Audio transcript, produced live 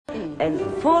And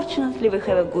fortunately, we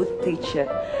have a good teacher.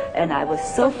 And I was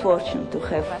so fortunate to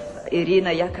have Irina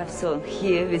Yakovson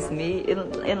here with me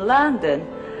in London.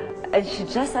 And she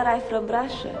just arrived from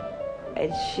Russia.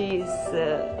 And she's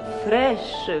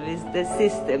fresh with the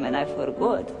system. And I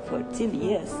forgot 14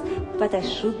 years. But I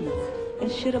shouldn't.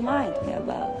 And she reminded me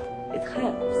about it. It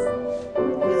helps.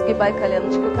 Изгибай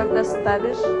коленочку, когда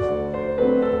ставишь.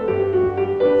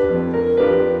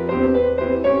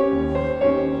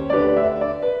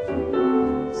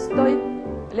 Стой.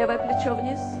 Левое плечо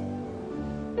вниз.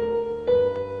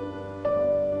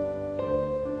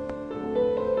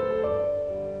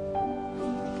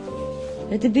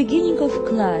 At the beginning of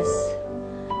class,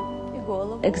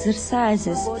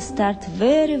 exercises start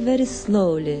very, very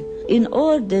slowly in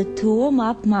order to warm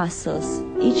up muscles,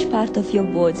 each part of your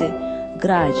body,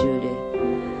 gradually.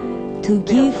 To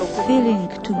give feeling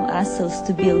to muscles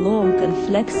to be long and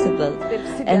flexible,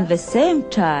 and at the same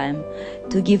time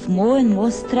to give more and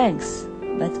more strength,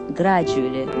 but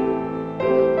gradually.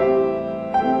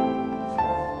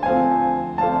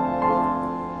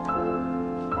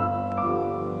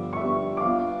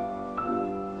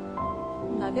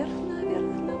 Наверх, наверх,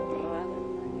 направо,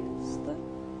 наверх. Стой.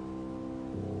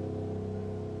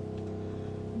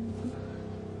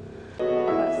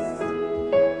 Раз.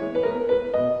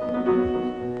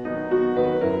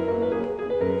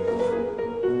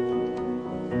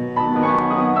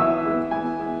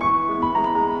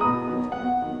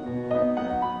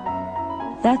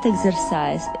 That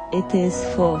exercise, it is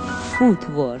for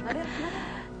footwork,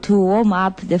 to warm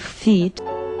up the feet.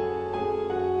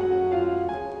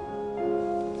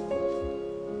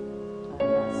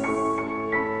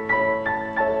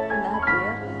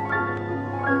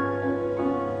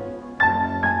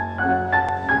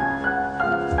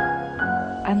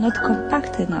 I'm not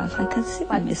compact enough. I can see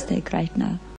my mistake right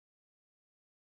now.